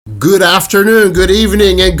Good afternoon, good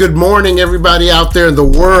evening, and good morning, everybody out there in the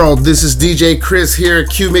world. This is DJ Chris here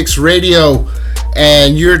at Q-Mix Radio,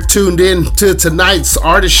 and you're tuned in to tonight's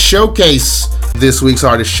Artist Showcase. This week's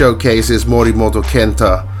Artist Showcase is Morimoto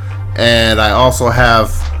Kenta, and I also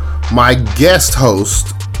have my guest host,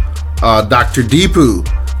 Dr. Deepu.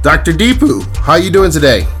 Dr. Deepu, how you doing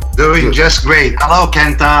today? Doing just great. Hello,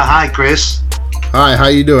 Kenta. Hi, Chris. Hi, how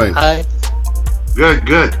you doing? Hi.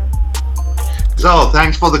 Good. So,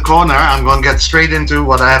 thanks for the corner. I'm going to get straight into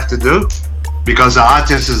what I have to do because the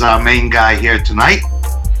artist is our main guy here tonight.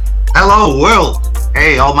 Hello, world.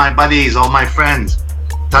 Hey, all my buddies, all my friends.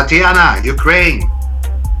 Tatiana, Ukraine.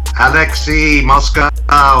 Alexei, Moscow.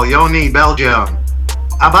 Yoni, Belgium.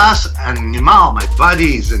 Abbas and Nimal, my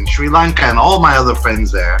buddies in Sri Lanka and all my other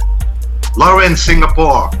friends there. Lauren,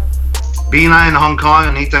 Singapore. Bina in Hong Kong,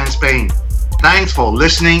 Anita in Spain. Thanks for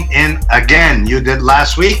listening in again. You did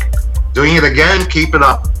last week. Doing it again, keep it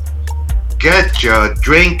up. Get your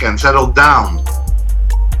drink and settle down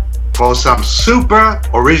for some super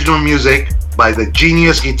original music by the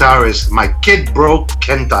genius guitarist, my kid bro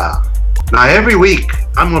Kenta. Now every week,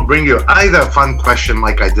 I'm going to bring you either a fun question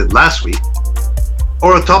like I did last week,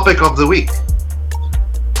 or a topic of the week.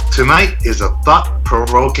 Tonight is a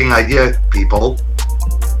thought-provoking idea, people.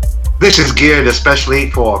 This is geared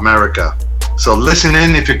especially for America. So listen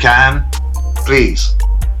in if you can, please.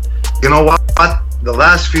 You know what? The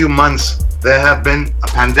last few months, there have been a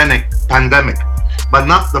pandemic, but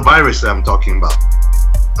not the virus that I'm talking about.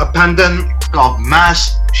 A pandemic of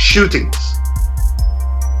mass shootings.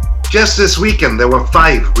 Just this weekend, there were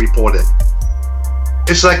 5 reported.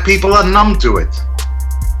 It's like people are numb to it.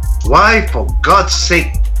 Why, for God's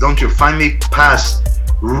sake, don't you finally pass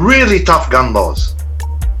really tough gun laws?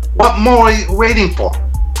 What more are you waiting for?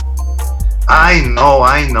 I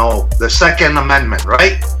know. The Second Amendment,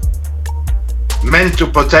 right? Meant to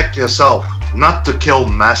protect yourself, not to kill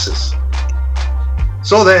masses.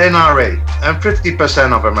 So the NRA and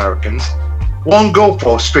 50% of Americans won't go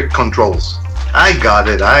for strict controls. I got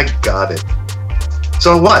it.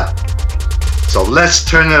 So what? So let's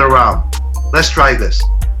turn it around. Let's try this.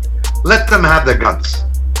 Let them have the guns.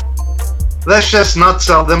 Let's just not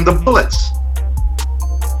sell them the bullets.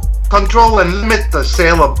 Control and limit the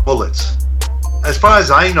sale of bullets. As far as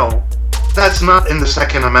I know, that's not in the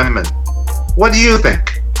Second Amendment. What do you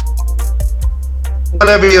think?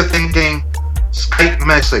 Whatever you're thinking, Skype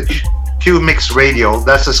message, Q-Mix Radio,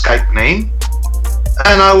 that's a Skype name.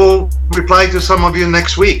 And I will reply to some of you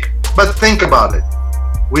next week. But think about it.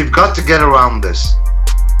 We've got to get around this.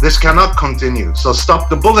 This cannot continue. So stop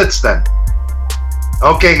the bullets then.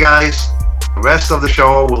 Okay, guys. The rest of the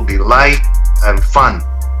show will be light and fun.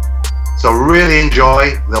 So really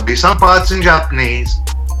enjoy. There'll be some parts in Japanese.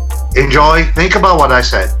 Enjoy. Think about what I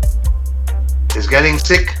said. Is getting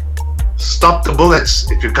sick? Stop the bullets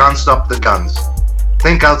if you can't stop the guns.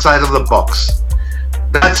 Think outside of the box.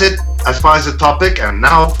 That's it as far as the topic. And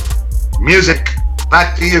now, music.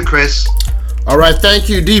 Back to you, Chris. All right, thank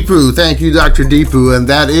you, Deepu. Thank you, Dr. Deepu. And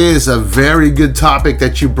that is a very good topic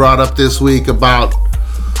that you brought up this week about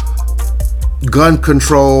gun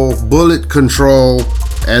control, bullet control,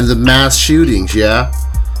 and the mass shootings, yeah?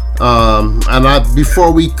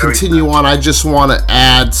 Before we continue on, I just want to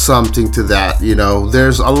add something to that. You know,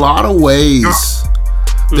 there's a lot of ways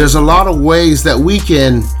that we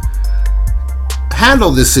can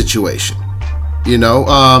handle this situation. You know,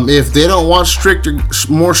 if they don't want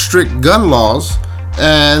more strict gun laws,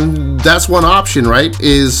 and that's one option, right?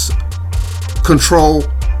 Is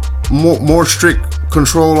more strict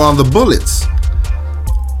control on the bullets.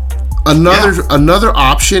 Another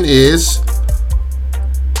option is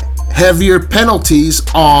heavier penalties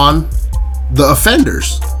on the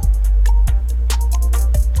offenders.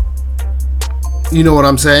 You know what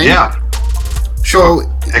I'm saying? Yeah. Sure.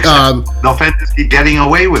 The offenders keep getting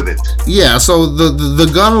away with it. Yeah, so the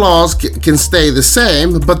gun laws can stay the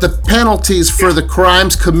same, but the penalties for the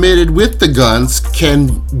crimes committed with the guns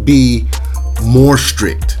can be more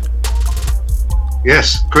strict.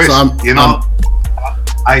 Yes, Chris,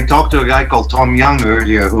 I talked to a guy called Tom Young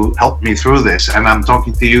earlier who helped me through this, and I'm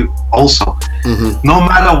talking to you also. Mm-hmm. No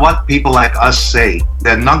matter what people like us say,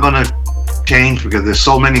 they're not going to change because there's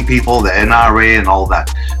so many people, the NRA and all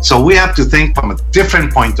that. So we have to think from a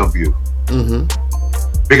different point of view. Mm-hmm.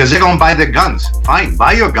 Because they're going to buy their guns. Fine,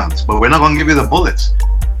 buy your guns, but we're not going to give you the bullets.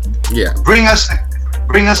 Yeah. Bring us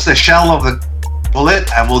the shell of the bullet,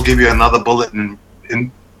 and we'll give you another bullet in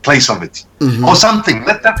place of it, or something.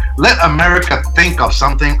 Let America think of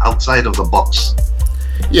something outside of the box.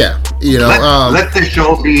 Yeah, you know. Let this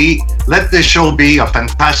show be a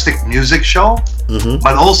fantastic music show,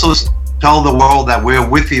 but also tell the world that we're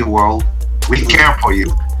with you, world. We care for you.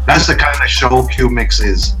 That's the kind of show Q-Mix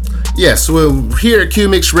is. Yes, well, here at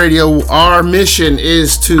Q-Mix Radio, our mission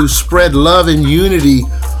is to spread love and unity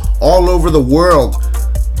all over the world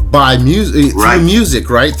by music, through music,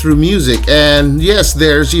 right? Through music. And yes,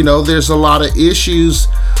 there's a lot of issues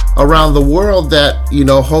around the world that,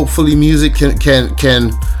 hopefully music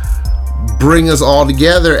can bring us all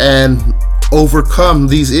together and overcome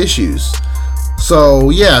these issues. So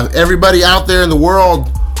yeah, everybody out there in the world,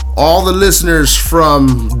 all the listeners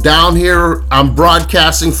from down here, I'm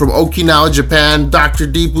broadcasting from Okinawa, Japan. Dr.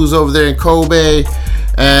 Deepu's over there in Kobe,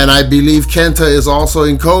 and I believe Kenta is also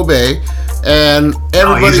in Kobe, and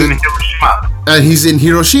everybody. He's in Hiroshima. And he's in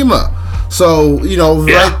Hiroshima. So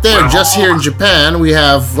right there, just here in Japan, we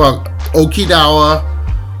have Okinawa.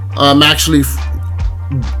 I'm actually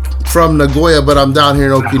from Nagoya, but I'm down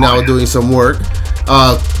here in Okinawa doing some work.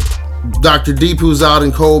 Dr. Deepu's out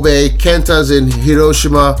in Kobe, Kenta's in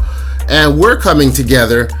Hiroshima, and we're coming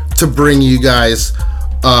together to bring you guys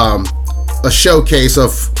a showcase of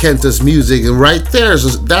Kenta's music. And right there,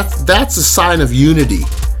 that's a sign of unity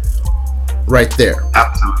right there.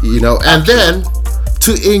 Absolutely. And then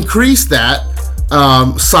to increase that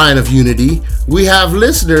sign of unity, we have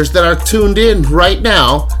listeners that are tuned in right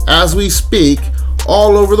now as we speak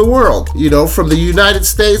all over the world, from the United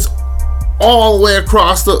States all the way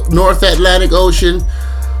across the North Atlantic Ocean,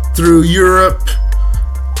 through Europe,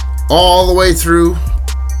 all the way through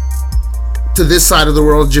to this side of the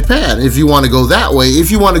world, Japan. If you want to go that way. If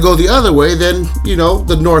you want to go the other way, then,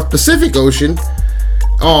 the North Pacific Ocean,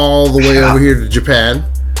 all the way over here to Japan,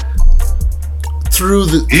 through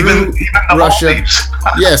even Russia.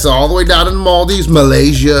 Yes, all the way down in the Maldives,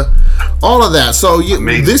 Malaysia, all of that. So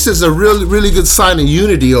this is a really, really good sign of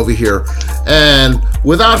unity over here. And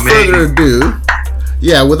without further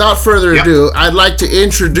ado, I'd like to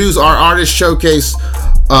introduce our artist showcase,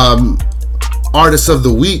 artist of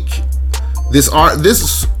the week. This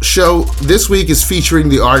show this week is featuring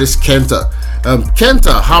the artist Kenta.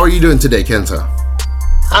 Kenta, how are you doing today, Kenta?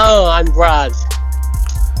 Oh, I'm Brad.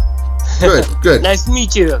 Good. Nice to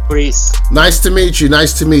meet you, Chris. Nice to meet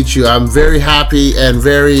you. I'm very happy and I'm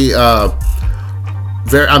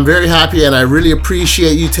very happy, and I really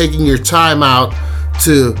appreciate you taking your time out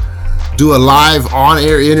to do a live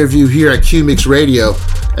on-air interview here at Q-Mix Radio.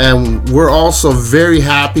 And we're also very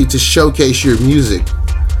happy to showcase your music.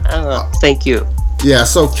 Thank you. Yeah,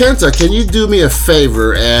 so Kenta, can you do me a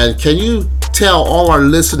favor, and can you tell all our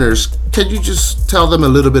listeners, can you just tell them a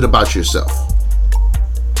little bit about yourself?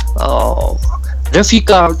 Oh,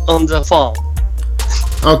 difficult on the phone.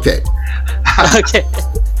 Okay. Okay.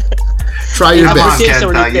 Try your best.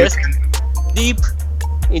 Deep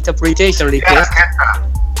interpretation request.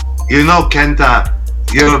 Kenta,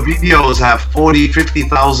 your videos have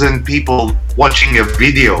 50,000 people watching your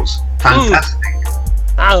videos. Fantastic.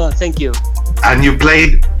 Oh, thank you. And you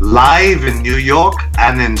played live in New York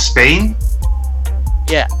and in Spain?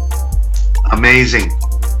 Yeah. Amazing.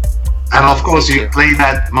 And of course, you played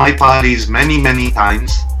at my parties many, many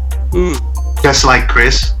times. Just like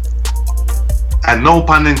Chris. And no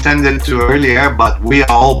pun intended to earlier, but we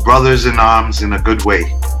are all brothers in arms in a good way.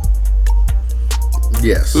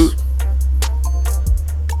 Yes.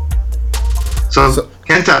 So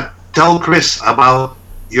Kenta, tell Chris about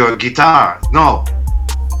your guitar. No,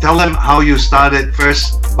 tell him how you started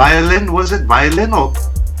first. Violin, was it violin or?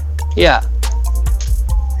 Yeah.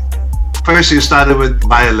 First you started with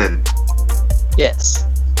violin. Yes.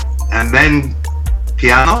 And then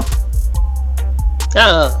piano?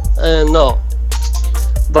 No.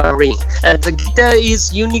 Violin. The guitar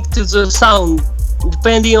is unique to the sound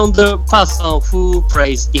depending on the person who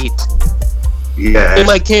plays it. Yes.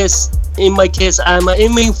 In my case, I'm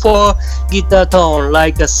aiming for guitar tone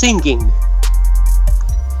like singing.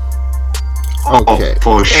 Okay.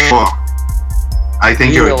 For sure. I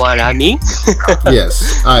think you know what I mean.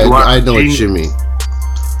 Yes, I know what you mean.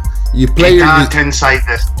 You play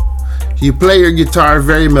your guitar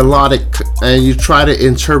very melodic, and you try to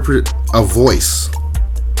interpret a voice.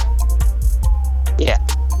 Yeah.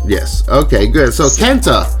 Yes. Okay. Good. So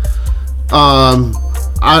Kenta,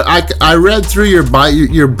 I read through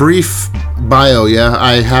your brief bio. Yeah,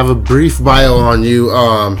 I have a brief bio on you.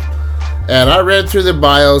 And I read through the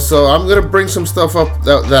bio, so I'm gonna bring some stuff up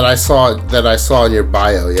that I saw in your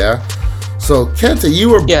bio. Yeah. So Kenta, you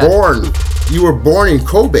were born in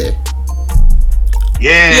Kobe.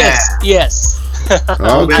 Yeah. Yes.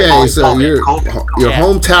 Okay, so your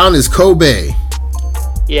hometown is Kobe.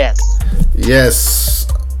 Yes. Yes,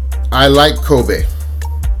 I like Kobe.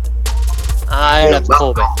 I love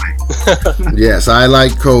Kobe. Yes, I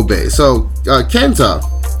like Kobe. So Kenta,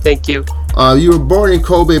 Thank you. You were born in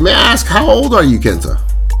Kobe. May I ask, how old are you, Kenta?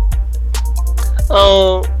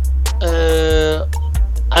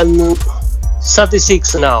 I'm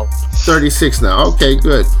 36 now. 36 now. Okay,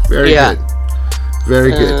 good. Very Yeah. good.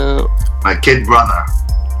 Very good. My kid brother.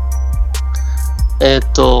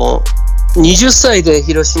 20歳で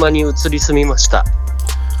広島に移り住みました。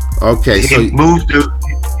Okay, so He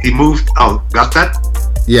moved. Oh, got that?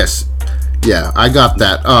 yes. Yeah, I got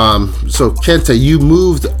that. So Kenta, you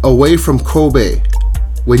moved away from Kobe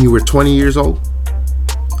when you were 20 years old?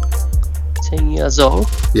 10 years old?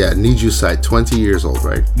 Yeah, Nijusai, 20 years old,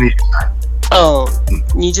 right?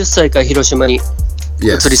 20歳から広島に移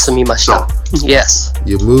Yes. り住みました。Yes.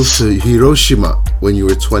 You moved to Hiroshima when you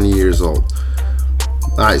were 20 years old.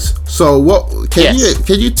 Nice. So what can Yes.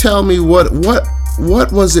 you tell me what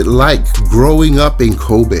was it like growing up in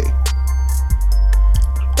Kobe?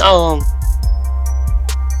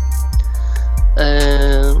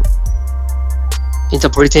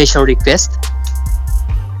 Interpretation request?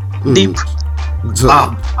 Deep. So,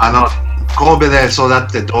 神戸で育っ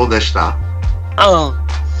てどうでした？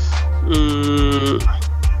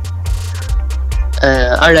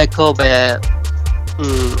 I like Kobe.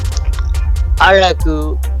 I like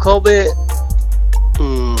Kobe.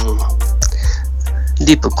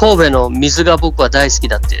 Deep. 神戸の水が僕は大好き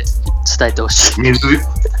だって伝えてほしい。水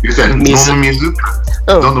？You said 水。飲む水？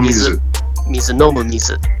飲む水。飲む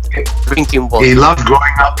水。Drinking water. He loves growing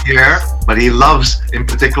up here, but he loves, in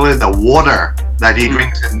particular, the water that he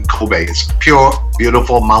drinks in Kobe. It's pure,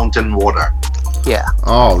 beautiful mountain water. Yeah.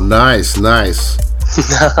 oh, nice.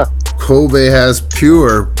 Kobe has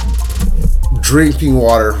pure drinking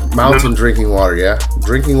water, mountain drinking water, yeah?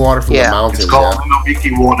 Drinking water from the Yeah. mountains, It's called yeah?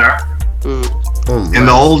 Nobiki water. Mm, In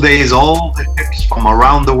the old days, all the ships from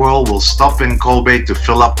around the world will stop in Kobe to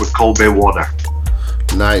fill up with Kobe water.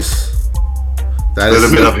 nice. A little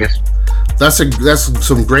bit of history. That's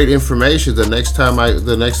some great information. The next time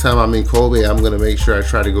I'm in Kobe, I'm gonna make sure I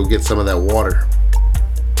try to go get some of that water.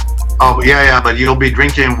 Oh yeah, but you'll be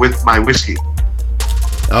drinking with my whiskey.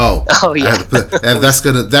 Oh, Oh, yeah. and that's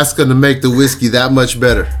gonna make the whiskey that much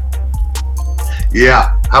better.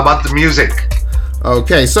 Yeah. How about the music?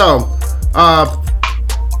 Okay, so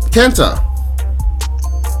Kenta,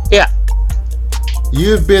 Yeah.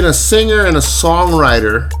 you've been a singer and a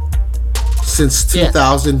songwriter since Yes.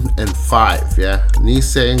 2005, yeah?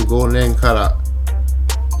 Nisei Gonen Kara.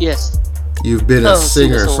 Yes. You've been a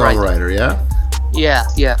singer singer-songwriter. songwriter, yeah?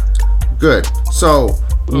 Yeah. Good. So,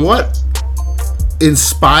 what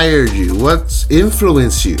inspired you? What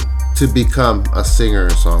influenced you to become a singer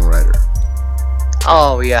and songwriter?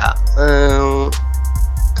 Oh, yeah.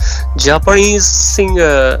 Japanese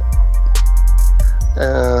singer.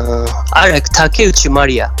 I like Takeuchi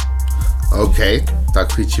Maria. Okay,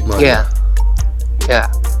 Takuichi Maria.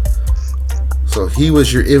 Yeah. So he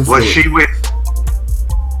was your influence.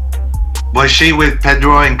 Was she with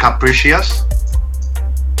Pedro and Capricious?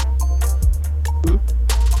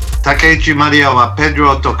 Takeuchi Maria は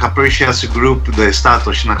Pedro と Capricious グループでスター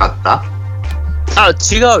トしなかった？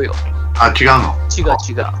違うよ。違うの？違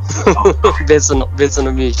う。別の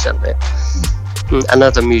ミュージシャンで。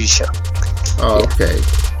Another musician. Okay,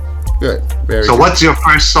 good. Very So good. what's your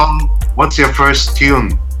first song? What's your first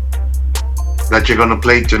tune that you're gonna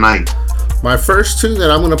play tonight? My first tune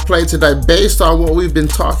that I'm going to play tonight, based on what we've been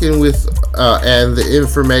talking with and the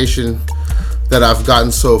information that I've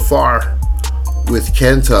gotten so far with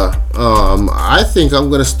Kenta, I think I'm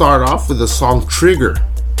going to start off with the song Trigger.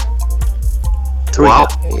 Wow.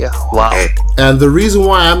 Yeah. Wow. And the reason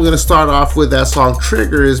why I'm going to start off with that song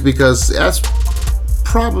Trigger is because that's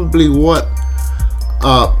probably what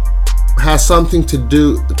has something to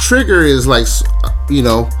do. Trigger is like,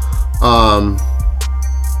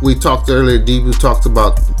 we talked earlier, Deepu talked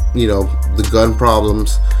about, the gun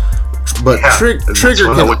problems. But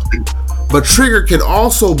Trigger can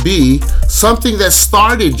also be something that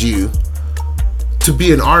started you to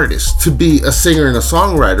be an artist, to be a singer and a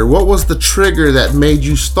songwriter. What was the trigger that made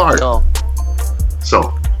you start? No.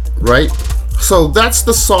 So, Right? So that's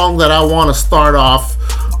the song that I want to start off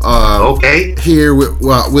okay. here with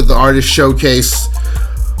the artist showcase.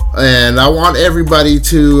 And I want everybody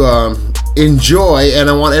to enjoy, and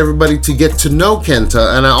I want everybody to get to know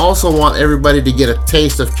Kenta, and I also want everybody to get a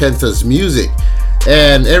taste of Kenta's music.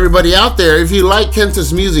 And everybody out there, if you like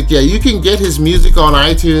Kenta's music, yeah, you can get his music on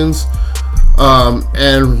iTunes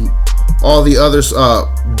and all the other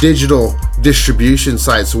digital distribution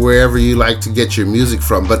sites, wherever you like to get your music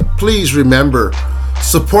from. But please remember,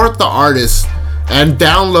 support the artist and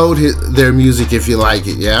download their music if you like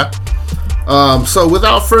it, yeah? So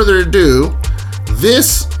without further ado,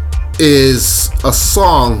 this is a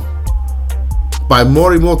song by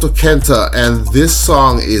Morimoto Kenta, and this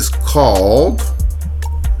song is called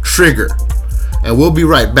Trigger. And we'll be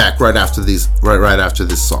right back right after this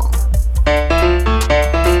song.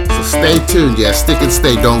 So stay tuned, yeah, stick and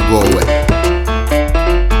stay, don't go away.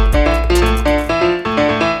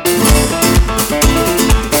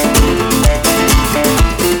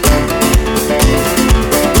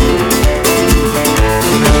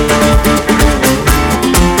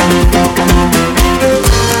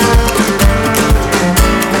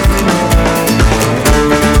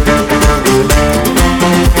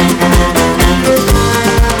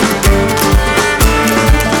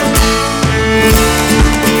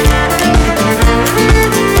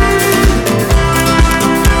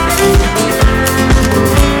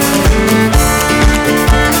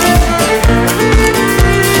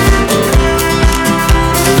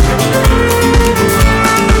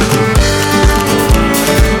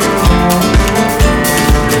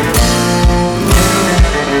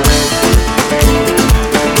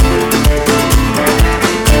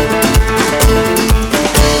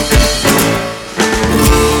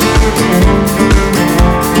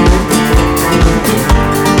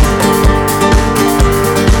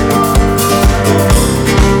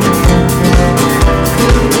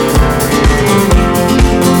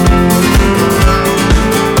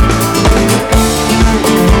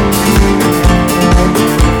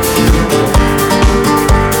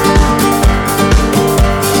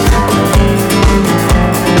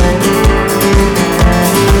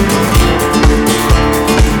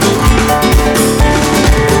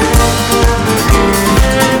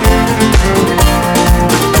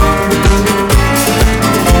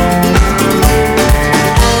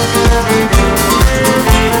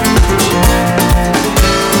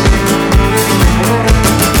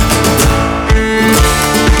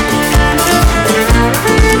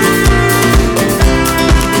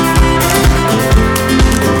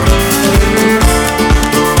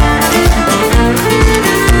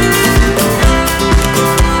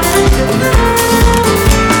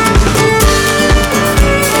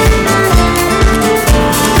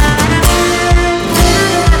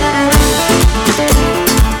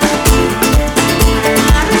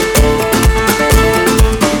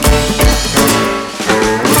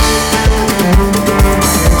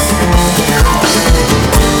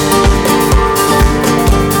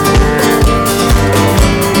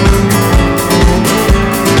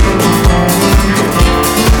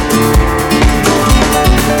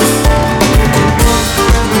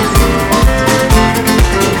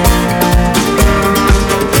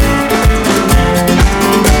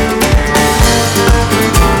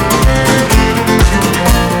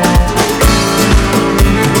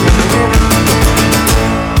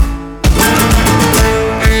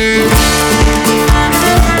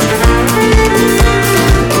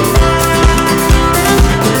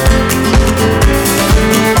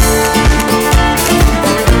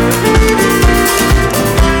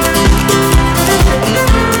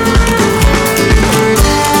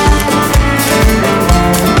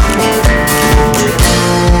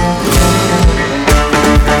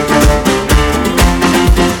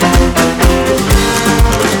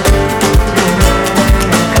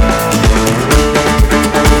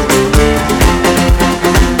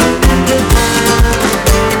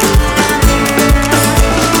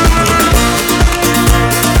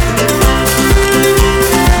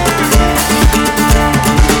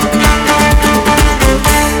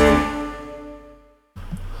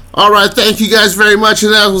 All right, thank you guys very much.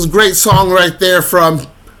 And that was a great song right there from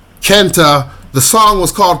Kenta. The song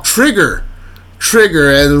was called Trigger,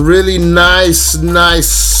 and really nice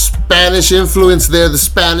Spanish influence there, the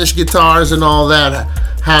Spanish guitars and all that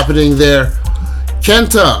happening there.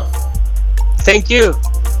 Kenta. Thank you.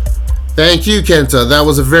 Thank you, Kenta. That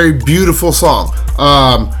was a very beautiful song.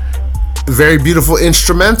 Very beautiful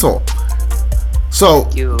instrumental. So,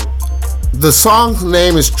 Thank you. The song's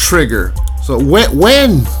name is Trigger. So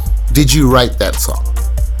when did you write that song?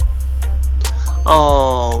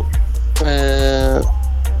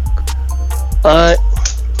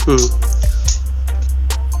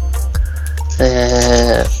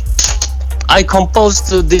 I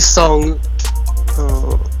composed this song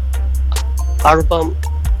a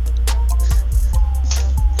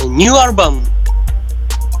new album.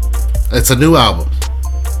 It's a new album.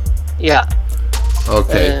 Yeah.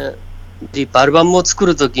 Okay. リップアルバムを作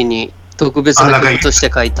るときに特別な曲とし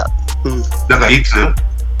て書いた。だからいつ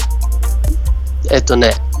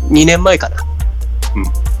？2年前かな。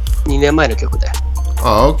2年前の曲で。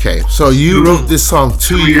Oh, okay. So you wrote this song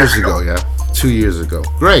 2 years ago, yeah? 2 years ago.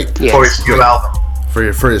 Great. Yes. For his new album. For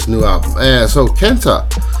his new album. And so Kenta,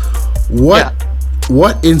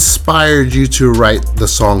 What inspired you to write the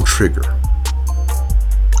song Trigger?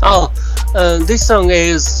 This song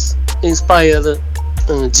is inspired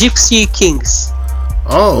Gypsy Kings.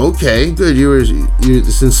 Oh, okay, good.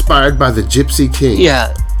 It's inspired by the Gypsy King.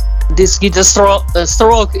 Yeah, this guitar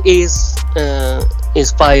stroke is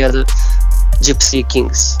inspired Gypsy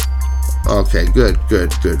Kings. Okay, good,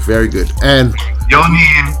 very good. And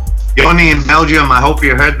Yoni in Belgium, I hope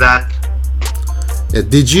you heard that.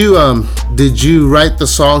 did you write the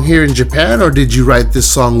song here in Japan, or did you write this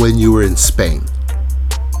song when you were in Spain?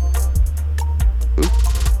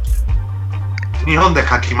 日本で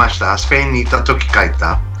書きました。スペインに行った時書い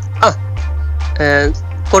た。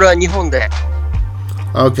これは日本で。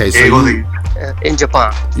Okay, so in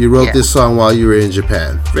Japan. You wrote this song while you were in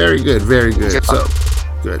Japan. Very good. So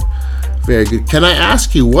good, very good. Can I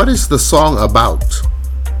ask you, what is the song about?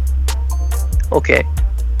 Okay.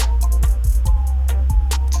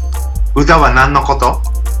 歌は何のこと？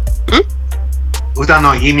歌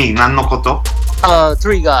の意味何のこと？ト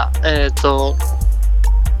リガー、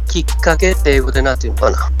きっかけって英語でなんていうの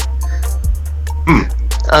かな。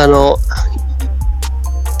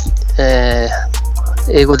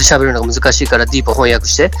英語で喋るのが難しいからディープ翻訳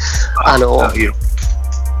して。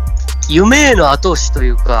夢への後押しとい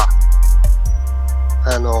うか、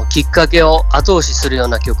きっかけを後押しするよう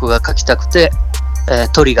な曲が書きたくて、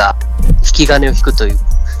トリガー、引き金を引くという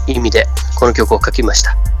意味でこの曲を書きまし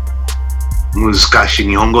た。難しい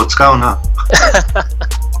日本語を使うな。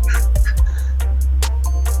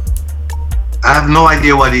I have no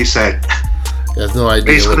idea what he said. You have no idea.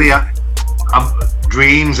 Basically,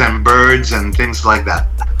 dreams and birds and things like that.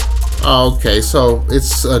 Oh, okay, so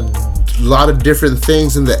it's a lot of different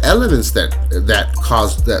things in the elements that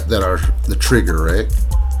cause that are the trigger, right?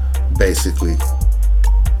 Basically.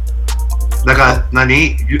 だから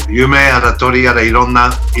何？夢やら鳥やらいろん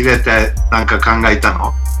な入れてなんか考えた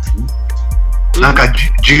の？なんか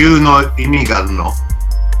自由の意味があるの？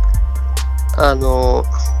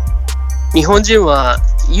日本人は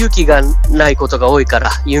勇気がないことが多いから、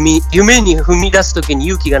夢に踏み出すときに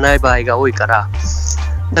勇気がない場合が多いから、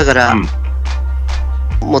だから、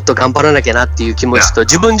もっと頑張らなきゃなっていう気持ちと、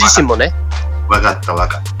自分自身もね。わかった。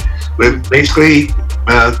Basically,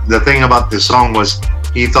 the thing about this song was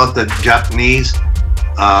he thought that Japanese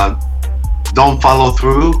don't follow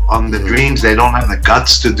through on the dreams. They don't have the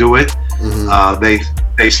guts to do it.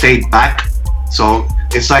 They stayed back. So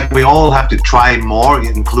it's like we all have to try more,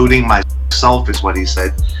 including myself, is what he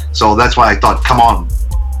said. So that's why I thought, come on,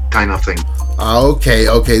 kind of thing. Okay.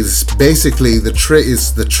 Basically, the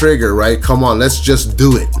trigger, right? Come on, let's just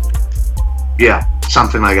do it. Yeah,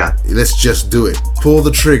 something like that. Let's just do it. Pull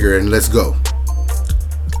the trigger and let's go.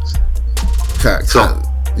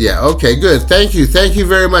 Yeah. Okay. Good. Thank you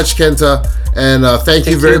very much, Kenta, and thank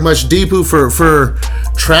you very much, Deepu, for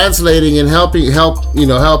translating and helping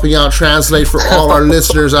out translate for all our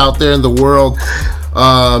listeners out there in the world.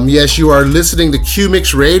 Yes, you are listening to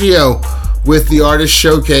QMix Radio with the Artist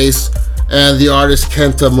Showcase and the artist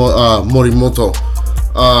Kenta Morimoto,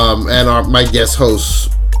 and my guest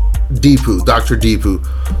host Deepu, Dr. Deepu.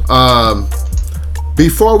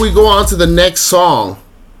 Before we go on to the next song,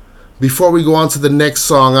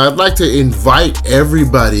 I'd like to invite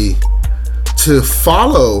everybody to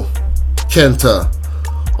follow Kenta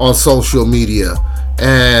on social media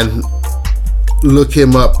and look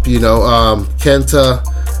him up. Kenta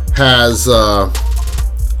has a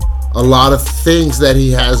lot of things that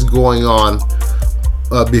he has going on.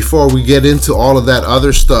 Before we get into all of that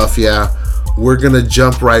other stuff, we're gonna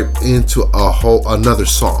jump right into another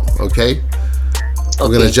song. Okay? We're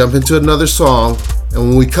gonna jump into another song, and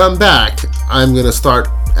when we come back, I'm gonna start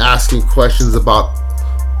asking questions about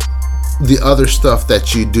the other stuff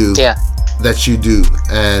that you do. That you do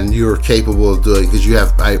and you're capable of doing, because you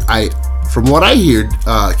have, from what I hear,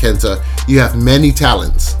 Kenta, you have many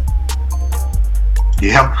talents.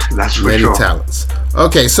 Yep, that's for many sure. talents.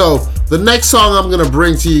 Okay, so the next song I'm gonna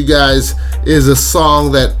bring to you guys is a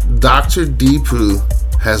song that Dr. Deepu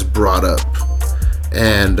has brought up,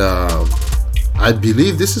 and I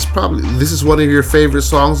believe this is one of your favorite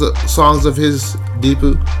songs of his,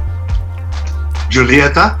 Deepu.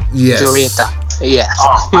 Julieta? Yes. Julieta. Yes.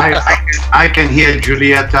 Oh, I can hear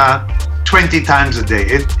Julieta 20 times a day.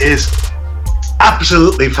 It is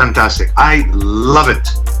absolutely fantastic. I love it.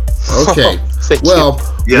 Okay. Well,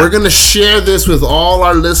 we're going to share this with all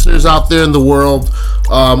our listeners out there in the world.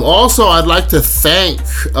 Also, I'd like to thank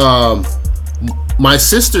my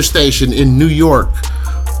sister station in New York,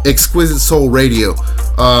 Exquisite Soul Radio.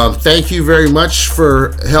 Thank you very much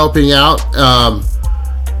for helping out.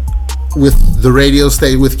 with the radio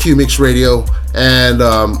station, with QMix Radio. And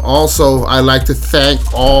also, I'd like to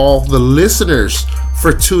thank all the listeners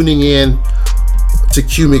for tuning in to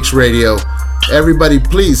QMix Radio. Everybody,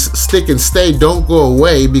 please stick and stay. Don't go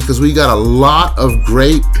away, because we got a lot of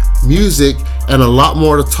great music and a lot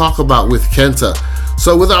more to talk about with Kenta.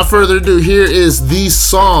 So without further ado, here is the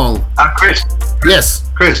song. Chris. Yes.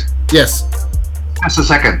 Chris. Yes. Just a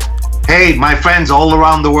second. Hey, my friends all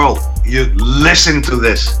around the world, you listen to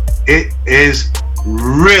this. It is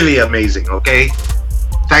really amazing, okay?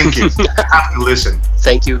 Thank you. You have to listen.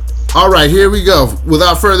 Thank you. All right, here we go.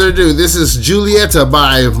 Without further ado, this is Julieta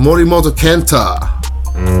by Morimoto Kenta.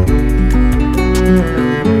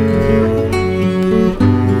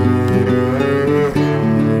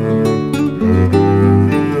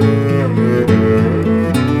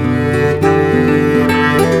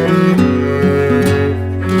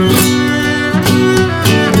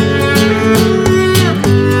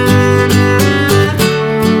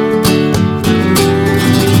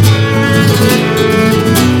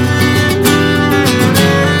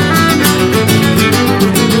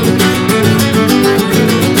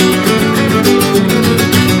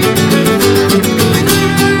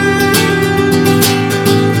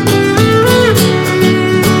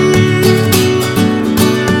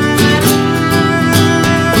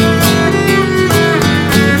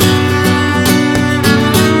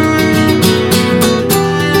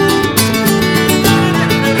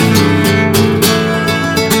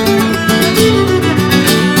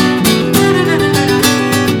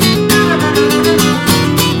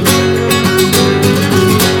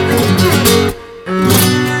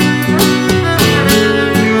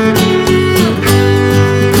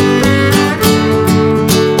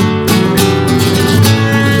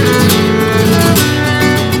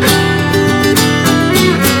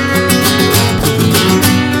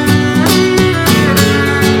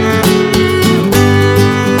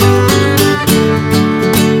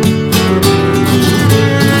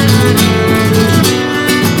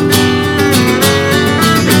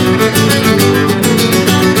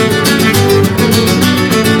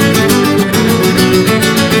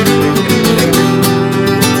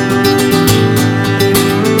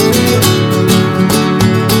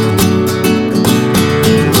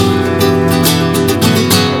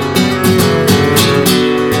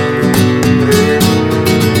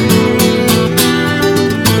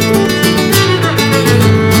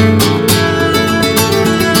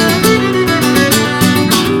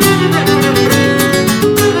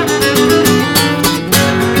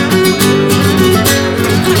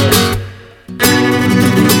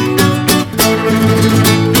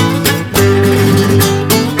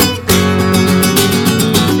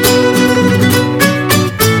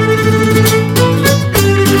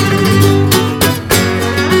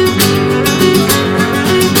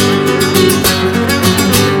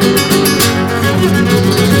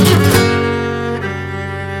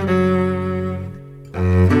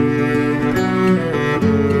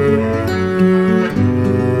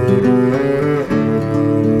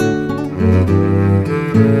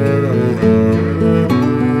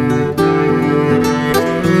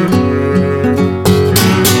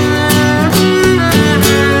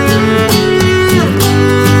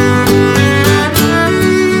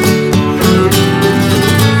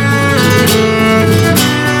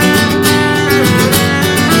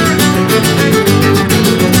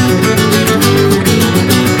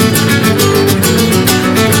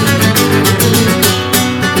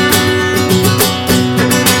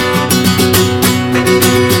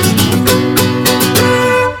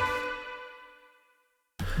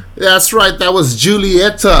 That's right, that was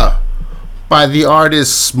Julieta by the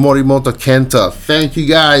artist Morimoto Kenta. Thank you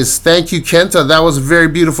guys. Thank you, Kenta. That was a very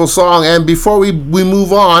beautiful song. And before we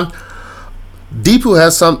move on, Deepu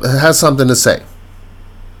has something to say.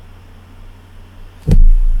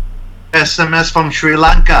 SMS from Sri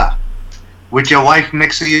Lanka. With your wife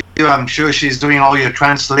next to you, I'm sure she's doing all your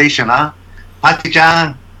translation, huh?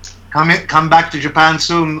 Pati-chan, come back to Japan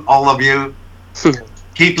soon, all of you.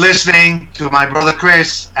 Keep listening to my brother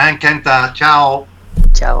Chris and Kenta. Ciao.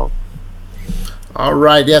 Ciao. All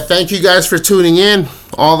right. Yeah, thank you guys for tuning in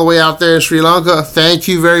all the way out there in Sri Lanka. Thank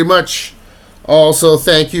you very much. Also,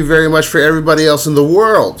 thank you very much for everybody else in the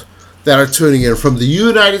world that are tuning in, from the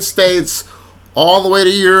United States all the way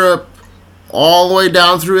to Europe, all the way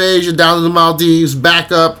down through Asia, down to the Maldives,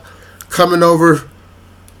 back up, coming over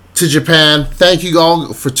to Japan. Thank you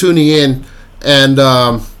all for tuning in. And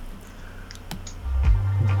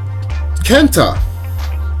Kenta.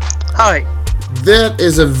 Hi. That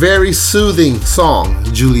is a very soothing song,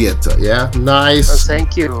 Julieta. Yeah, nice.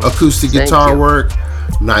 Thank you. Acoustic guitar work,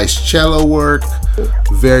 nice cello work,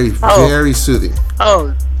 Very, Oh. very soothing.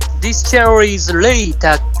 Oh, this cello is Rei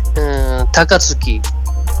Takatsuki.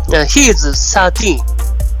 He is 13.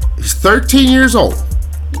 He's 13 years old.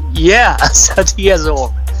 Yeah, 30 years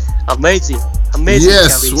old. Amazing. Amazing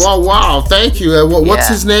Yes. cellist. Wow. Thank you. What's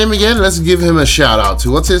Yeah. his name again? Let's give him a shout out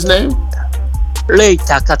to. What's his name? Rei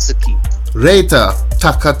Takatsuki. Reita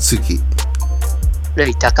Takatsuki.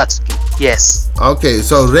 Rei Takatsuki. Yes. Okay,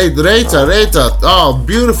 so Reita. Oh,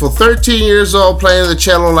 beautiful. 13 years old playing the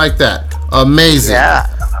cello like that. Amazing. Yeah.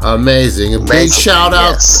 Amazing. A big Amazing. shout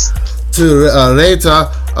out Yes. to Reita.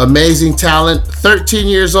 Amazing talent. 13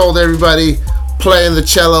 years old, everybody, playing the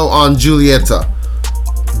cello on Giulietta.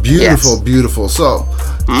 Beautiful, Yes. beautiful. So,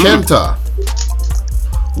 Kenta,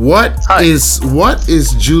 what Hi. is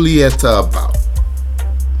Giulietta about?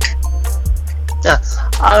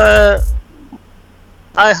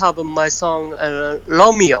 I have my song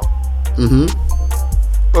Romeo. Mm-hmm.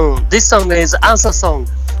 This song is answer song.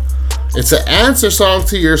 It's an answer song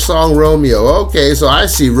to your song Romeo. Okay, so I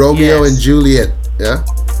see Romeo Yes. and Juliet. Yeah.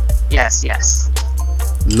 Yes, yes.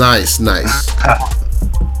 Nice. Nice.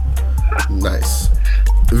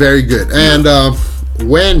 Very good. And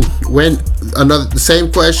when another the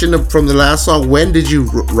same question from the last song, when did you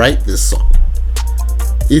write this song?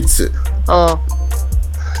 It's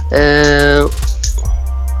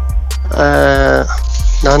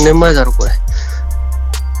何年前だろうこれ。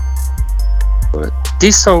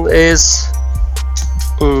This song is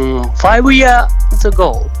 5 years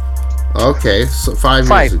ago. okay, so 5 years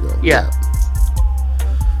Five, ago. yeah.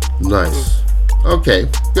 Nice. Okay,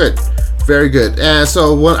 good. Very good. And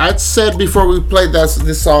so what I said before we played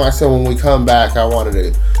this song, I said when we come back, I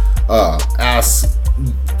wanted to ask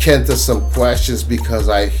Kenta some questions because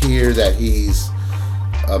I hear that he's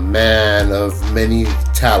a man of many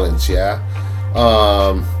talents. Yeah.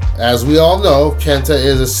 As we all know, Kenta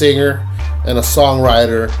is a singer and a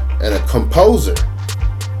songwriter and a composer,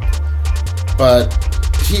 but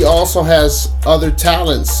he also has other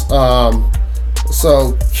talents.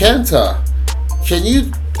 So Kenta, can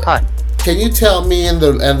you Hi. tell me and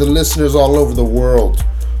the listeners all over the world,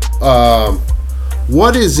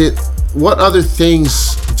 what is it? What other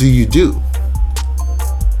things do you do?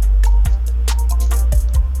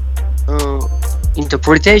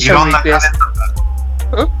 Interpretation いろんなタレン request.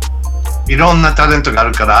 トがいろんなタレントがあ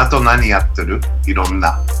るから、あと何やってる？いろん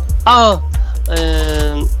な。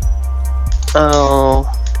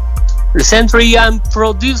Recently I'm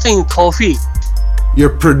producing coffee.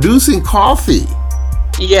 You're producing coffee.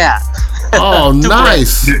 Yeah. Oh, To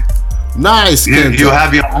nice, nice, You Kenta.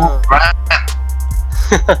 have your own brand.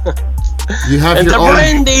 You have And your the own.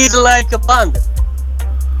 brand is like a band.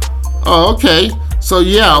 Oh, okay. So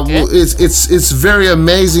yeah, Okay. well, it's very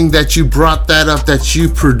amazing that you brought that up. That you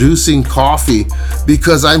producing coffee,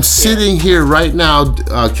 because I'm sitting here right now,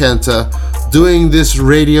 Kenta, doing this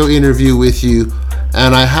radio interview with you,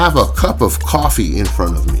 and I have a cup of coffee in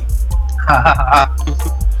front of me.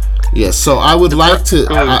 Yes, so I would like to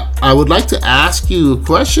I would like to ask you a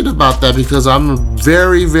question about that because I'm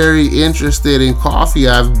very, very interested in coffee.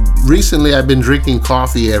 I've been drinking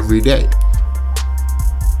coffee every day.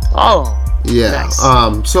 Oh. Yeah. Nice.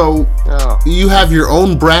 So Oh. you have your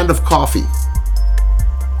own brand of coffee.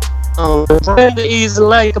 Brand is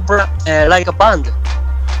like a band.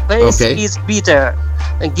 Bass Okay. is bitter,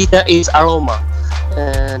 and guitar is aroma,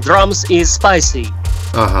 drums is spicy.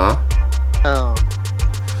 Uh-huh. Oh.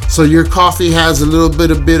 So your coffee has a little bit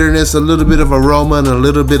of bitterness, a little bit of aroma, and a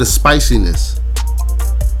little bit of spiciness.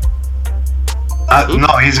 No,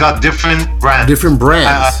 he's got different brands. Different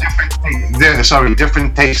brands,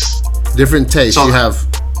 Different tastes. different tastes. So- You have.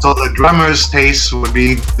 So the drummer's taste would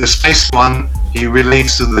be the spice one. He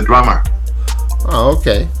relates to the drummer. Oh,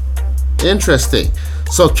 okay. Interesting.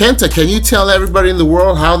 So Kenta, can you tell everybody in the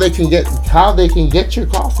world how they can get your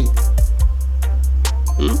coffee?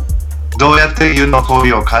 どうやって湯のコー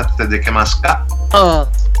ヒーを買ってできますか？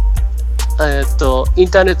イン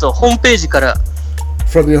ターネットホームページから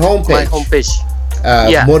From your my homepage. ホームページ。 Yeah.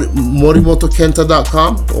 Yeah.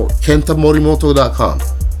 Morimotokenta.com or kentamorimoto.com.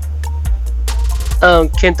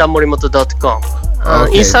 kentamorimoto.com.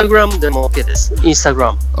 Okay. インスタグラムでも OK です。インスタグ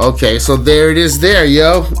ラム。 Okay, so there it is there,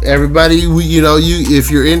 yo. Everybody,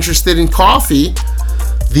 if you're interested in coffee,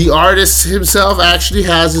 the artist himself actually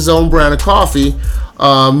has his own brand of coffee,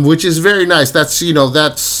 which is very nice. That's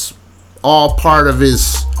all part of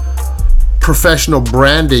his professional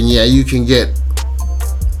branding. Yeah, you can get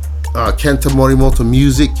Kenta Morimoto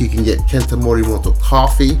music, you can get Kenta Morimoto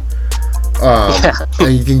coffee,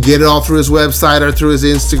 and you can get it all through his website or through his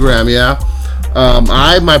Instagram. Yeah.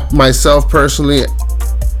 Myself personally,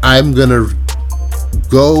 I'm gonna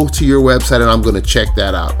go to your website and I'm going to check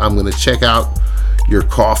that out. I'm going to check out your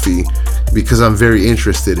coffee because I'm very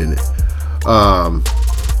interested in it.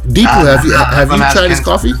 Deepu, have you tried his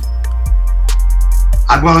coffee?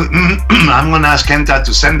 I'm going to ask Kenta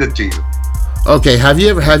to send it to you. Okay, have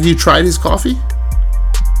you tried his coffee?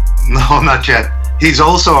 No, not yet. He's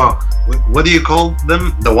also, what do you call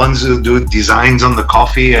them? The ones who do designs on the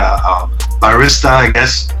coffee, barista, I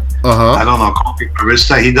guess. I don't know, coffee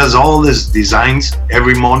barista. He does all his designs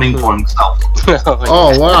every morning for himself.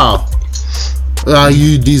 Oh wow!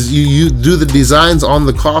 You do the designs on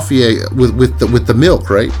the coffee with the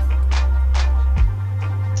milk, right?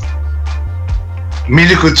 ミ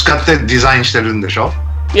ルク使ってデザインしてるんでしょ?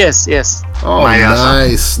 Yes, yes. Oh,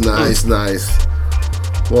 nice.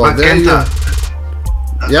 Well, but there Kenta,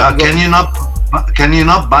 you go. can you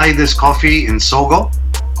not buy this coffee in Sogo?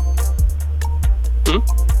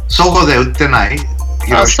 Sogo で売ってない?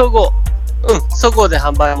 そごで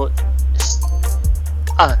販売も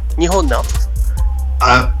日本の?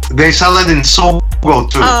 They sell it in Sogo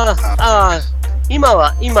too.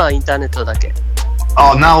 今インターネットだけ.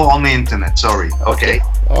 Oh, now on the internet. Sorry. Okay.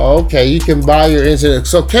 Oh, okay. You can buy your internet.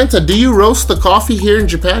 So, Kenta, do you roast the coffee here in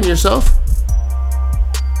Japan yourself?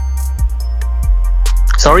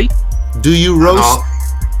 Sorry? Do you roast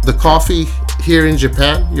the coffee here in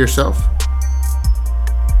Japan yourself?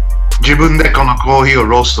 自分でこのコーヒーを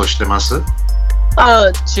ローストしてます？違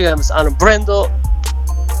います。ブレンド。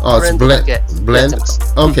Oh, it's blend.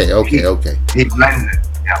 Okay. He blended.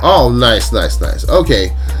 Yeah. Oh, nice.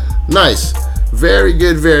 Okay, nice. Very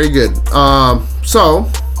good. So,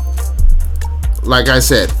 like I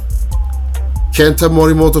said, Kenta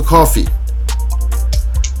Morimoto Coffee.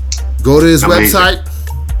 Go to his website,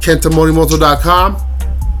 kentamorimoto.com.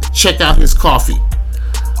 Check out his coffee.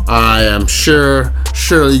 I am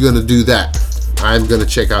surely going to do that. I'm going to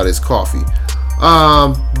check out his coffee.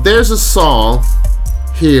 There's a song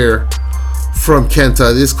here from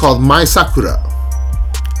Kenta. It's called My Sakura.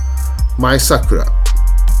 My Sakura,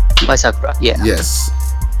 yeah. Yes.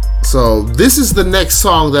 So this is the next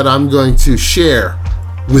song that I'm going to share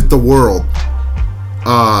with the world.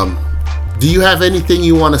 Do you have anything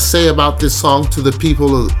you want to say about this song to the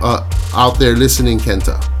people out there listening,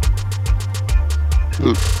 Kenta?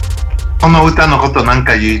 この歌のこと何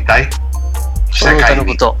か言いたい？世界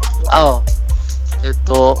に。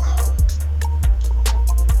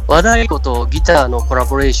和太鼓とギターのコラ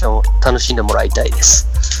ボレーションを楽しんでもらいたいです。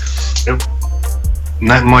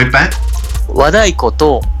もう一遍？和太鼓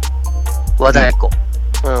と和太鼓、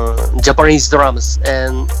Japanese drums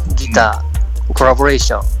and guitar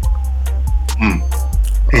collaboration.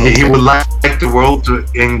 He would like the world to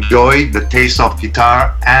enjoy the taste of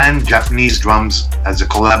guitar and Japanese drums as a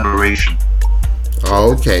collaboration.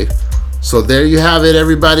 Okay. So there you have it,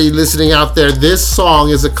 everybody listening out there. This song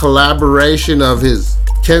is a collaboration of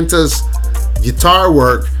Kenta's guitar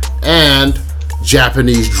work and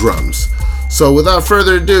Japanese drums. So without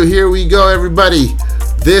further ado, here we go, everybody.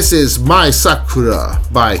 This is My Sakura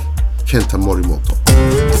by Kenta Morimoto.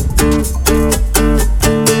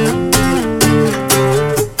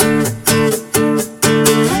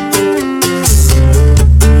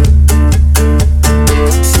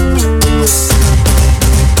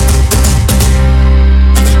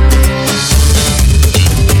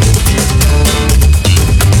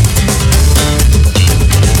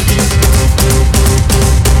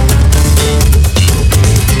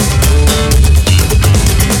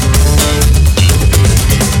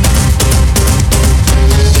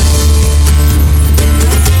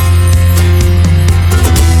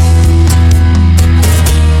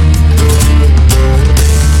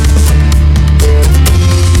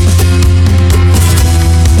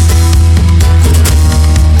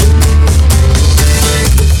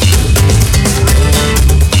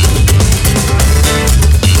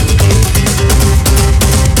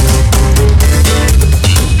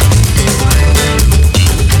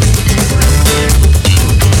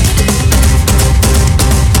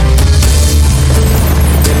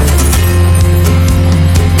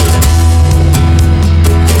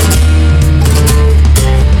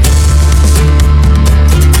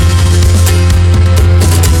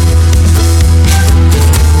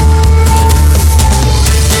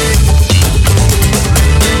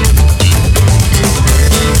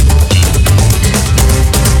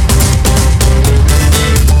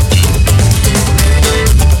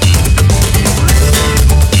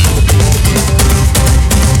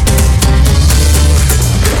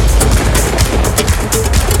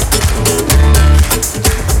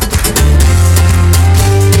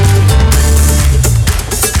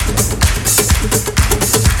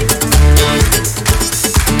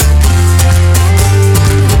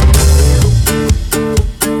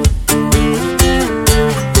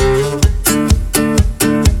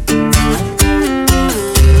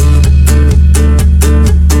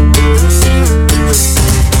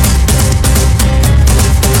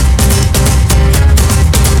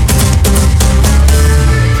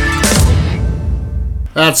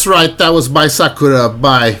 That's right. That was My Sakura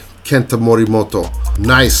by Kenta Morimoto.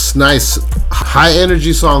 Nice, nice, high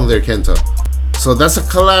energy song there, Kenta. So that's a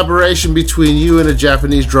collaboration between you and a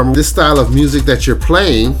Japanese drummer. This style of music that you're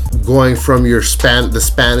playing, going from your the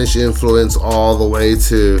Spanish influence all the way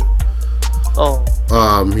to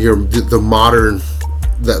the modern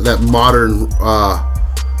that modern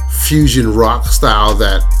fusion rock style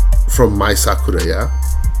that from My Sakura, yeah.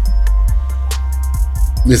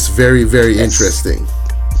 It's very, very interesting.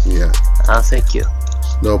 Yeah. Thank you.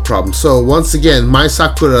 No problem. So once again, My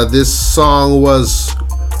Sakura, this song was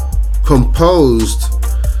composed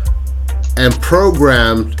and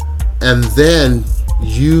programmed, and then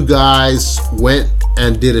you guys went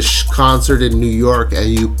and did a concert in New York, and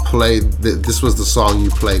you played. This was the song you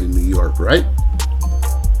played in New York, right?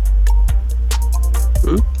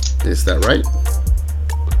 Is that right?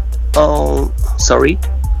 Oh, sorry.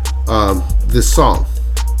 This song.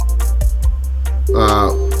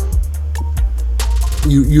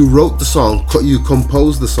 You wrote the song. You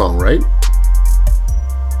composed the song, right?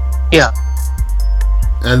 Yeah.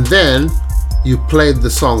 And then you played the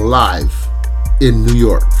song live in New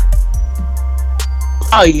York.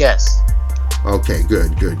 Oh, yes. Okay,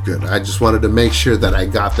 good. I just wanted to make sure that I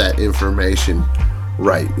got that information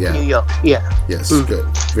right. Yeah. New York. Yeah. Yes. Good.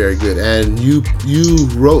 Very good. And you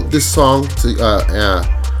wrote this song to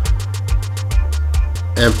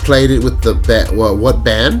and played it with the band. What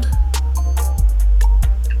band?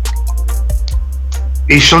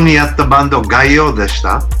 一緒にやったバンドガイオでし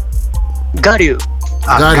た。ガリュー。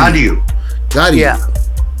ガリュー。Yeah.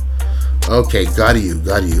 Okay, got you.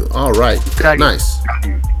 All right. Nice.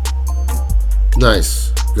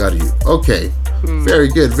 Got you. Okay. Very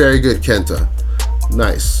good, Kenta.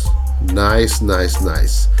 Nice.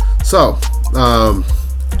 So,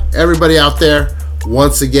 everybody out there,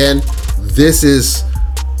 once again, this is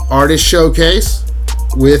Artist Showcase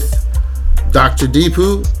with Dr.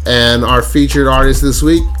 Deepu and our featured artist this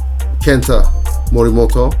week, Kenta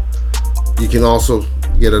Morimoto. You can also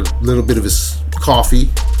get a little bit of his coffee.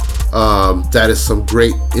 That is some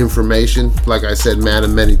great information. Like I said, man of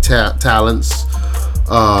many talents.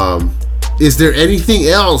 Is there anything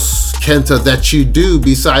else, Kenta, that you do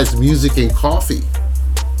besides music and coffee?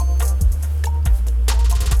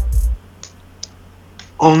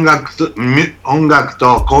 音楽と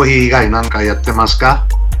コーヒー以外何かやってますか？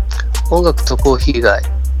音楽とコーヒー以外。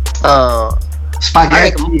スパゲ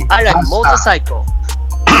ッティ。I like motorcycle.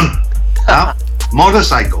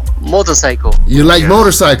 Motorcycle. Motorcycle. You like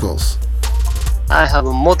motorcycles? I have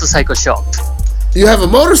a motorcycle shop. You have a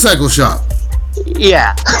motorcycle shop?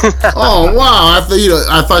 Yeah. Oh wow! I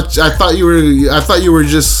thought you were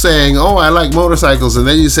just saying, "Oh, I like motorcycles," and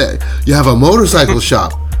then you said you have a motorcycle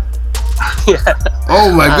shop. Yeah.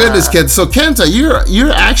 Oh my goodness, Kenta! So Kenta,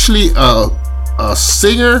 you're actually a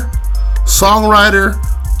singer, songwriter,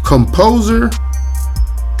 composer,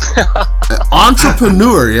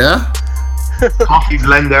 entrepreneur, yeah. Coffee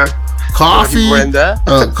blender.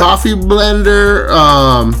 Coffee blender.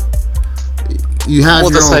 You have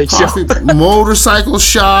your own coffee motorcycle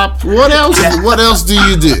shop. What else? What else do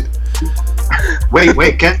you do?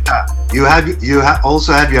 Wait, Kenta. You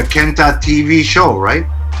also have your Kenta TV show, right?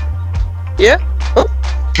 Yeah.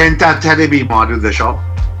 Kenta Television もあるでしょ?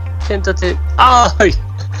 Kenta TV.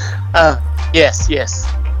 Yes.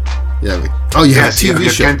 Yeah. Oh, you have TV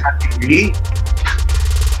show. Kenta TV.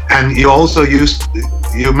 And you also you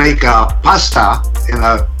make pasta in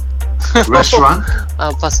a restaurant.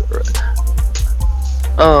 Pasta.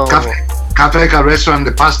 カフェかレストラン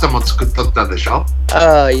でパスタも作っとったでしょ?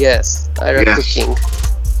 Yes. I like cooking.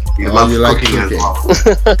 You love cooking as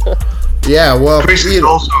well. Yeah, well, Chris is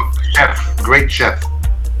also a chef, great chef.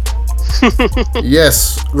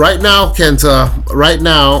 Yes, right now, Kenta,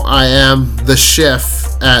 I am the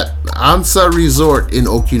chef at Ansa Resort in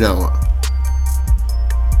Okinawa.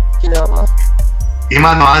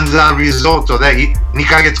 今のアンザリゾートで2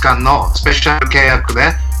ヶ月間のスペシャル契約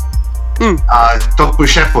で、トップ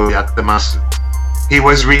シェフをやってます。He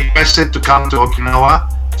was requested to come to Okinawa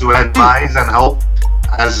to advise and help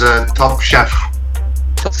as a top chef.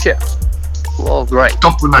 Top chef. Oh, great. ト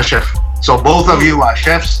ップなシェフ。So both of you are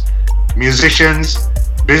chefs, musicians,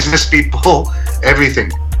 business people,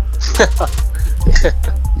 everything.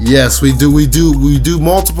 Yes, we do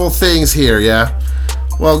multiple things here, yeah.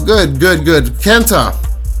 Well, good. Kenta,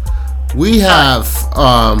 we have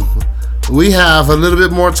a little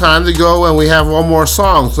bit more time to go, and we have one more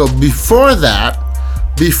song. So before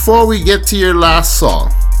we get to your last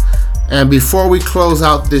song, and before we close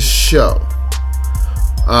out this show,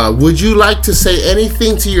 would you like to say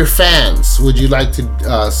anything to your fans? Would you like to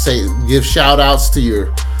give shout outs to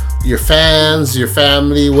your your fans, your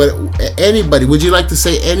family, anybody. Would you like to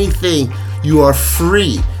say anything? You are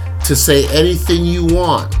free to say anything you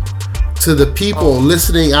want to the people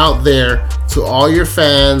listening out there, to all your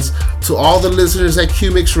fans, to all the listeners at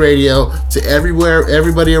QMix Radio, to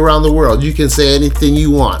everybody around the world. You can say anything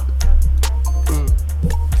you want.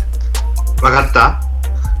 わかった？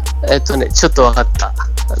ちょっとわかった。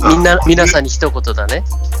皆さんに一言だね。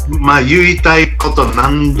まあ言いたいこと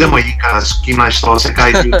何でもいいから、好きな人、世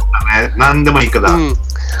界中だね、何でもいいから。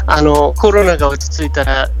コロナが落ち着いた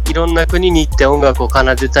らいろんな国に行って音楽を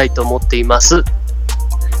奏でたいと思っています。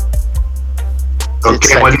伝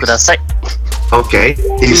えてください。Okay.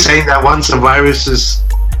 He's saying that once the virus is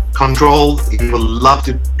controlled, he would love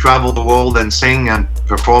to travel the world and sing and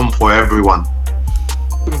perform for everyone.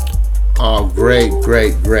 Oh, great.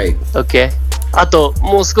 Okay. あと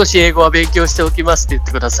もう少し英語は勉強しておきますって言っ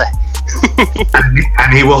てください。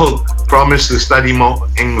and he will promise to study more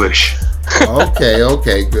English. Okay,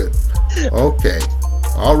 good. Okay.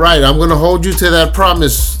 All right, I'm going to hold you to that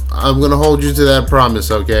promise.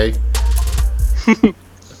 Okay? Okay.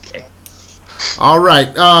 All right.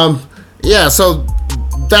 Yeah, so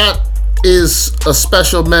that is a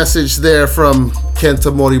special message there from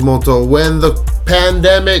Kenta Morimoto. When the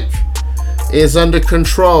pandemic is under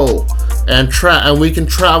control and we can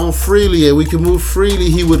travel freely and we can move freely,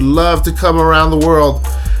 he would love to come around the world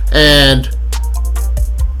and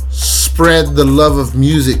spread the love of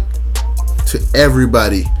music to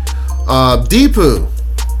everybody. Deepu,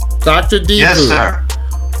 Dr. Deepu. Yes, sir.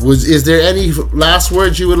 Is there any last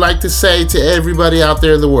words you would like to say to everybody out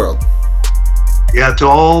there in the world? Yeah, to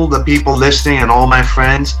all the people listening and all my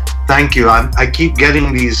friends, thank you. I keep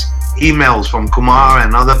getting these emails from Kumar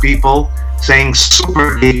and other people saying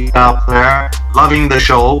super deep out there, loving the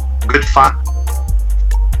show, good fun.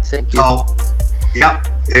 Thank you. So, yeah,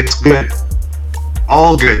 it's good.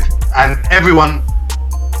 All good. And everyone,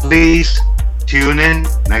 please tune in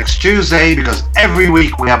next Tuesday because every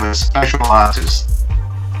week we have a special artist.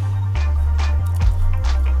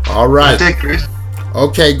 All right. That's it, Chris.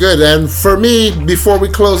 Okay, good. And for me, before we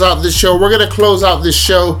close out this show, we're going to close out this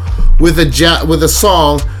show with a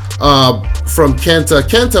song from Kenta.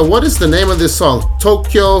 Kenta, what is the name of this song?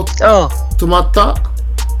 Tokyo Tomata?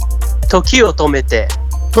 Tokyo Tomete.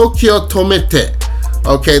 Tokyo Tomete.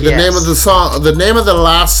 Okay, the name of the song, the name of the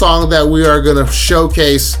last song that we are going to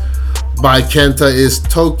showcase by Kenta is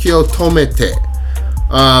Tokyo Tomete.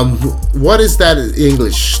 What is that in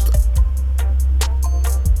English?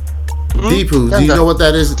 Deepu, do you know what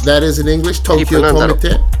that is? That is in English? Tokyo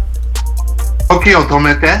Tomete? Tokyo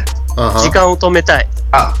Tomete? 時間を止めたい。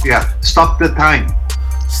Yeah. Stop the time.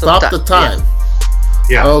 Stop the time.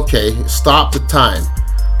 Yeah. Okay, stop the time.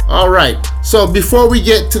 All right. So before we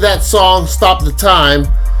get to that song, Stop the Time,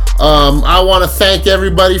 I want to thank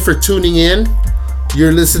everybody for tuning in.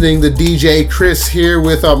 You're listening to DJ Chris here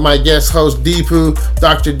with my guest host Deepu,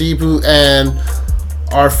 Dr. Deepu, and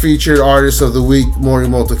our featured artist of the week,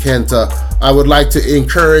 Morimoto Kenta. I would like to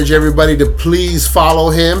encourage everybody to please follow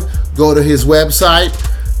him. Go to his website,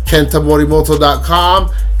 kentamorimoto.com.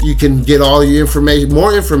 You can get all your information,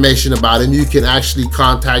 more information about him. You can actually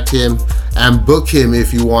contact him and book him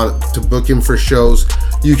if you want to book him for shows.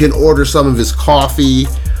 You can order some of his coffee,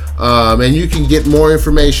 and you can get more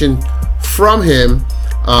information from him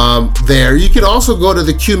there. You can also go to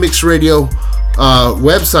the QMix Radio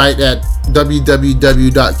website at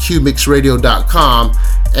www.qmixradio.com,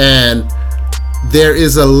 and there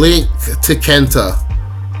is a link to Kenta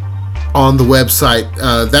on the website.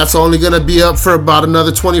 That's only going to be up for about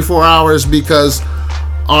another 24 hours because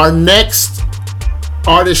our next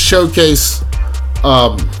artist showcase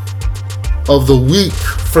of the week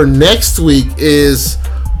for next week is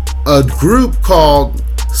a group called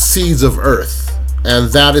Seeds of Earth,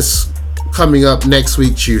 and that is coming up next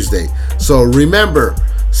week Tuesday. So remember,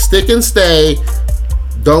 stick and stay,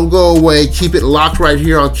 don't go away, keep it locked right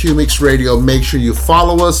here on QMix Radio. Make sure you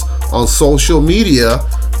follow us on social media.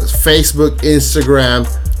 That's Facebook, Instagram,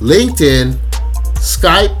 LinkedIn,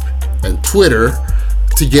 Skype, and Twitter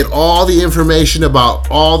to get all the information about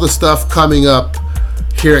all the stuff coming up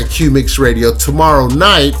here at QMix Radio. Tomorrow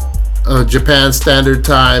night, Japan Standard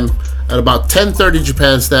Time, at about 10:30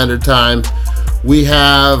 Japan Standard Time, we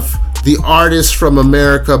have the artist from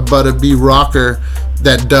America, Butta B. Rocker,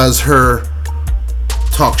 that does her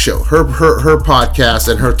talk show, her podcast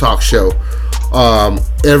and her talk show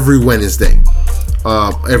every Wednesday.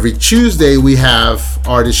 Every Tuesday we have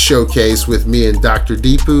Artist Showcase with me and Dr.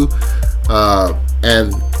 Deepu,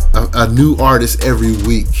 and a new artist every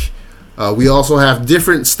week. We also have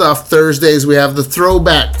different stuff. Thursdays we have the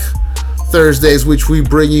Throwback Thursdays, which we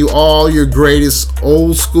bring you all your greatest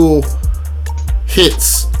old school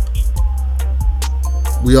hits.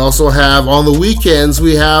 We also have on the weekends,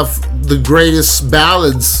 we have the greatest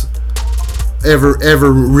ballads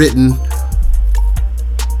ever written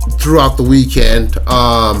throughout the weekend,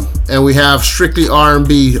 and we have strictly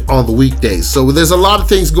R&B on the weekdays. So there's a lot of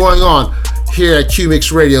things going on here at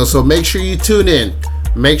QMix Radio. So make sure you tune in.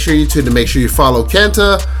 Make sure you follow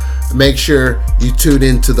Kenta. Make sure you tune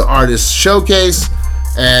in to the Artist Showcase.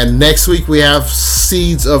 And next week we have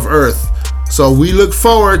Seeds of Earth. So we look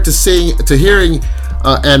forward to hearing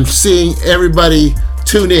and seeing everybody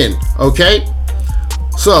tune in. Okay.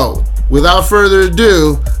 So without further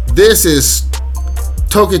ado, this is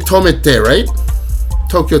Tokyo Tomete, right?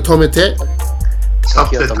 Tokyo Tomete?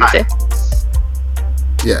 Tokyo Tomete?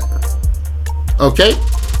 Yeah. Okay.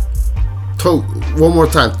 One more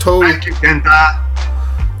time. Thank you, Kenta.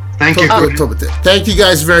 Thank you. Tomete. Thank you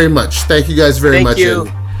guys very much. Thank you guys very much. You.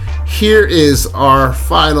 And here is our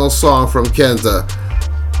final song from Kenta.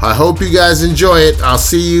 I hope you guys enjoy it. I'll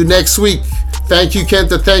see you next week. Thank you,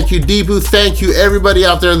 Kenta. Thank you, Deepu. Thank you, everybody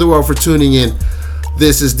out there in the world, for tuning in.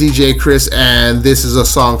 This is DJ Chris, and this is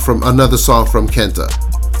another song from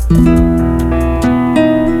Kenta.